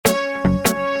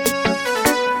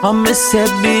I miss say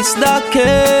beats that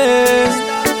case,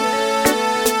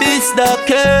 beats that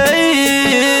case.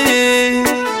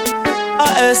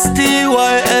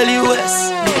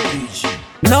 Stylus.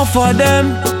 Now for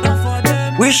them,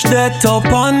 wish death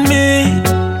upon me.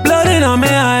 Blood in on me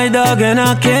eye, dog, and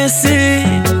I can't see.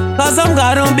 Cause I'm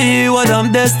gonna be what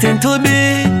I'm destined to be.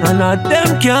 And not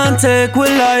them can't take with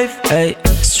life. Hey,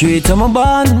 street I'm a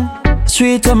born,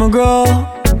 street I'm a grow.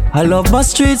 I love my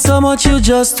street so much you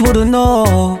just wouldn't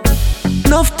know.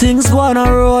 Enough things go on a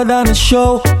road and a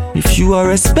show. If you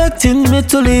are expecting me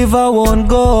to leave, I won't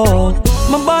go.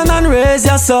 My born and raised,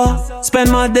 yes sir.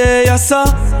 Spend my day, yes sir.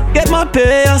 Get my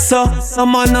pay, yes sir.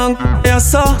 I'm on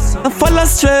yes sir. No follow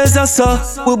strays, yes sir.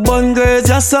 We burn grades,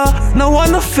 yes sir. No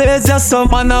one no fades, yes sir.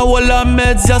 Man, I will have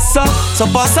meds, yes sir. So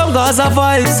pass some Gaza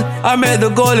vibes. I made the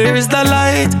goal, here is the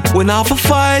light. We not for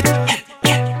fight.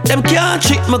 Them can't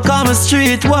treat me common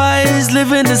street wise.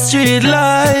 Living the street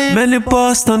life. Many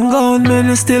past and gone,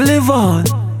 many still live on.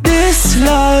 This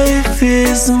life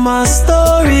is my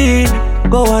story.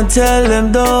 Go and tell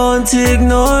them don't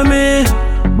ignore me.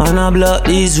 Man, I block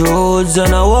these roads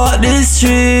and I walk these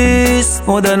streets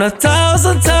more than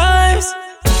 1,000 times.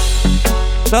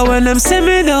 But when them see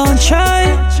me, don't try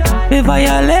me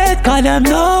violate, cause them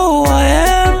know who I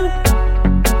am.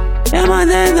 Yeah man,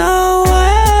 they know who I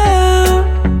am.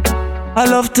 I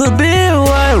love to be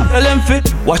wild. Tell them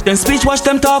fit, watch them speech, watch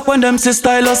them talk when them see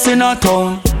Stylus in a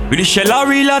town. With the shell or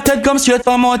real Hothead come straight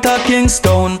from out of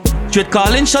Kingston. Straight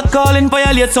calling, shot calling,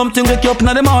 violate something, wake you up in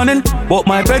the morning. Bought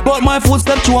my bread, bought my food,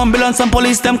 step to ambulance and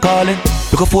police them calling.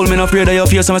 You can fool me, no afraid of your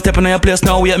face, so I'm stepping on your place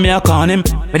now, wait me, I con him.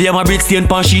 Me have my break stain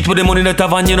pan sheet with the money in the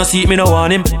tavern, you know see it, me no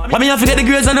want him. But me I forget the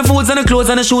grades and the foods and the clothes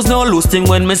and the shoes, no loose thing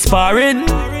when me sparring.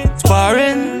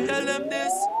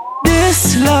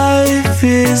 This life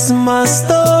is my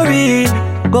story.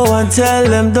 Go and tell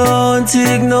them don't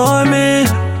ignore me.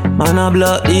 Man, I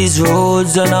block these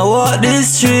roads and I walk these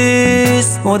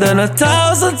streets more than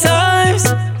 1,000 times.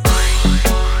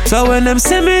 So when them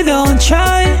see me, don't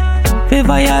try me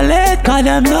violate, cause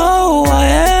them know who I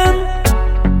am.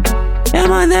 Yeah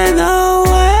man, they know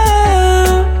who I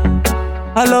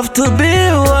am. I love to be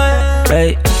wild.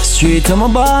 Hey, street I'm a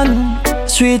born,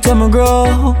 street I'm a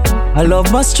grow. I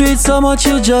love my street so much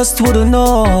you just wouldn't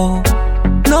know.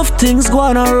 Enough things go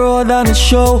on a road and a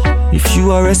show. If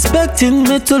you are expecting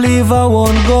me to leave, I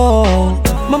won't go.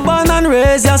 My born and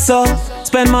raised, yes sir.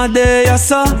 Spend my day, yes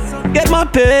sir. Get my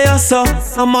pay, yes sir.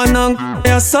 I'm on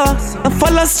yes sir. No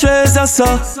follow strays, yes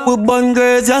sir. We burn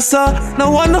grades, yes sir. No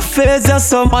one no fades, yes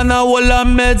sir. Man, I will have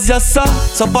meds, yes sir.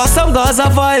 So pass some Gaza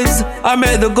vibes. I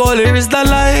made the goal, here is the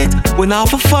light. We not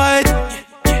for fight.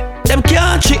 Them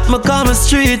can't treat me common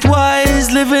street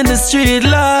wise. Living the street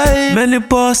life. Many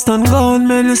past and gone,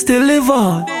 many still live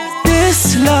on.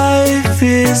 This life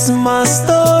is my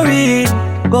story.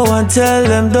 Go and tell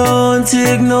them don't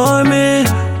ignore me.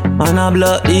 Man, I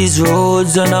block these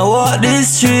roads and I walk these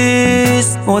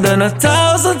streets more than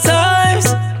 1,000 times.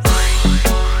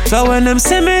 So when them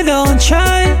see me, don't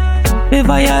try me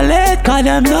violate, cause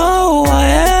them know who I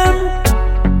am.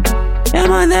 Yeah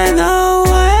man, they know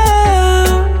who I am.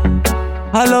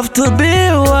 I love to be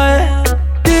wild.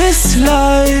 This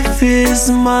life is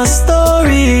my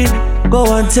story. Go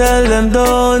and tell them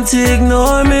don't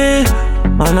ignore me.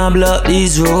 Man, I block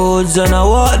these roads and I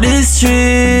walk these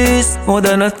streets more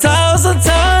than 1,000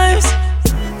 times.